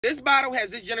This bottle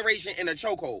has this generation in a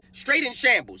chokehold. Straight in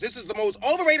shambles. This is the most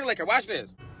overrated liquor. Watch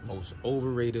this. Most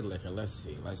overrated liquor. Let's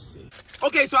see.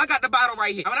 Okay, so I got the bottle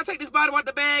right here. When I take this bottle out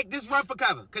the bag, just run for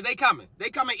cover, because they coming. They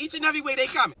coming each and every way they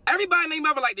coming. Everybody named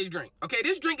mother like this drink. Okay,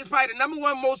 this drink is probably the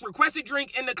 #1 most requested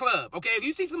drink in the club. Okay, if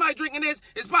you see somebody drinking this,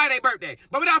 it's probably their birthday.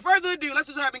 But without further ado, let's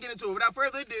just hurry up and get into it. Without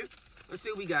further ado, let's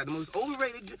see what we got. The most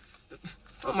overrated drink.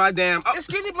 Oh, my damn. Oh.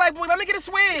 Skinny black boy, let me get a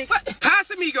swig.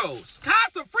 Casamigos.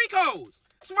 Casa Fricos.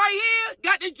 This right here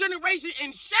got this generation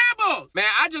in shambles. Man,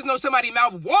 I just know somebody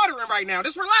mouth watering right now.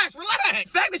 Just relax. The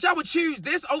fact that y'all would choose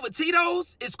this over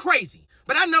Tito's is crazy.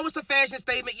 But I know it's a fashion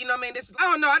statement, you know what I mean?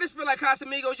 I don't know, I just feel like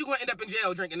Casamigos, you're going to end up in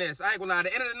jail drinking this. I ain't gonna lie, at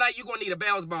the end of the night, you're going to need a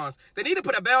bail bonds. They need to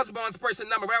put a bail bonds person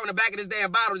number right on the back of this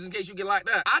damn bottle just in case you get locked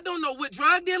up. I don't know what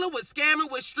drug dealer, what scammer,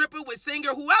 what stripper, what singer,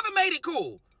 whoever made it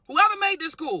cool. Whoever made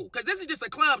this cool, because this is just a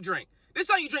club drink. This is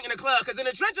something you drink in a club, because in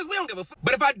the trenches, we don't give a fuck.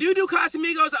 But if I do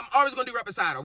Casamigos, I'm always going to do Reposado.